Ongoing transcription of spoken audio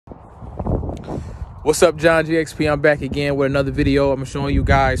What's up, John GXP? I'm back again with another video. I'm showing you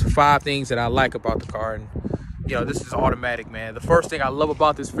guys 5 things that I like about the car. And you know, this is automatic, man. The first thing I love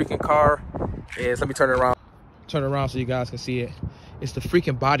about this freaking car is, let me turn it around so you guys can see it. It's the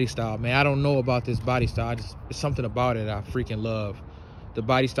freaking body style, man. I don't know about this body style. It's something about it I freaking love. The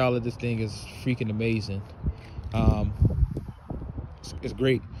body style of this thing is freaking amazing. It's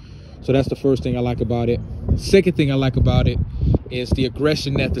great. So that's the first thing I like about it. Second thing I like about it is the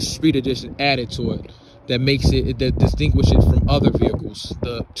aggression that the Street Edition added to it, that makes it, that distinguishes it from other vehicles.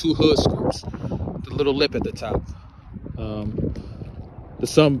 The 2 hood scoops, the little lip at the top, the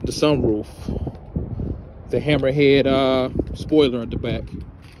sunroof, the hammerhead spoiler at the back,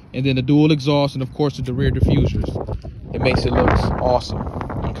 and then the dual exhaust, and of course the rear diffusers. It makes it look awesome.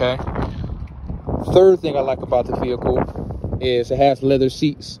 Okay. Third thing I like about the vehicle is it has leather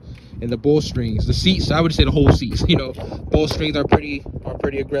seats. And the bowstrings, the seats, I would say the whole seats, you know, bowstrings are pretty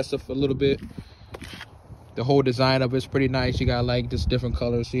aggressive a little bit. The whole design of it's pretty nice. You got like just different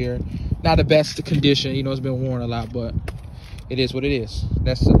colors here. Not the best condition, you know, it's been worn a lot, but it is what it is.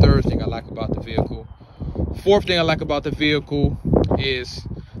 That's the third thing I like about the vehicle. Fourth thing I like about the vehicle is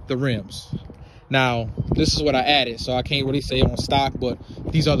the rims. Now, this is what I added, so I can't really say on stock, but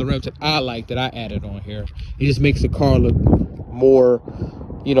these are the rims that I like, that I added on here. It just makes the car look more,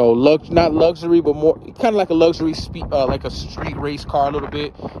 you know, not luxury, but more kind of like a luxury like a street race car a little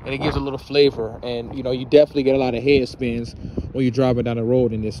bit, and it gives a little flavor. And you know, you definitely get a lot of head spins when you're driving down the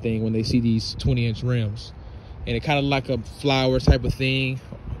road in this thing when they see these 20-inch rims. And it kind of like a flower type of thing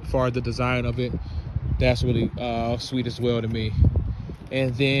as far as the design of it. That's really sweet as well to me.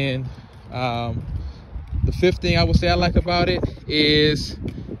 And then the fifth thing I would say I like about it is,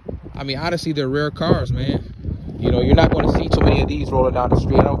 I mean, honestly, they're rare cars, man. You know, you're not going to see too many of these rolling down the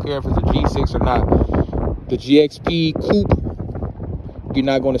street. I don't care if it's a G6 or not. The GXP Coupe, you're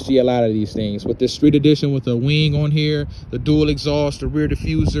not going to see a lot of these things. With this Street Edition with the wing on here, the dual exhaust, the rear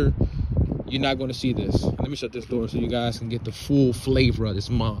diffuser, you're not going to see this. Let me shut this door so you guys can get the full flavor of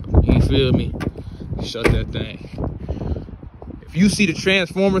this mod. You feel me? Shut that thing. If you see the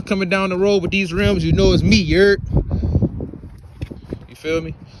Transformers coming down the road with these rims, you know it's me, you feel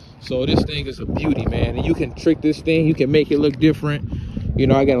me? So this thing is a beauty, man. And you can trick this thing. You can make it look different. You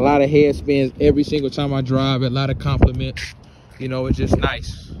know, I get a lot of head spins every single time I drive. A lot of compliments. You know, it's just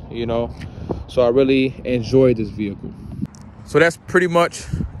nice, you know. So I really enjoy this vehicle. So that's pretty much,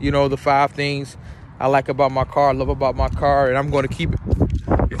 you know, the 5 things I like about my car, love about my car. And I'm going to keep it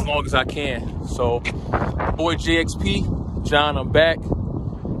as long as I can. So, boy GXP, John, I'm back.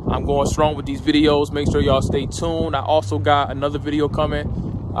 I'm going strong with these videos. Make sure y'all stay tuned. I also got another video coming.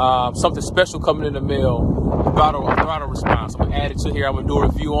 Something special coming in the mail, a throttle response. I'm gonna add it to here. I'm gonna do a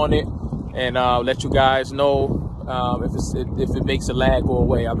review on it and let you guys know if it makes the lag go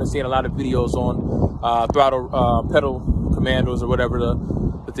away. I've been seeing a lot of videos on throttle pedal commandos or whatever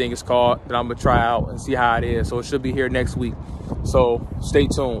the thing is called, that I'm gonna try out and see how it is. So it should be here next week. So stay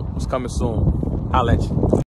tuned. It's coming soon. I'll let you.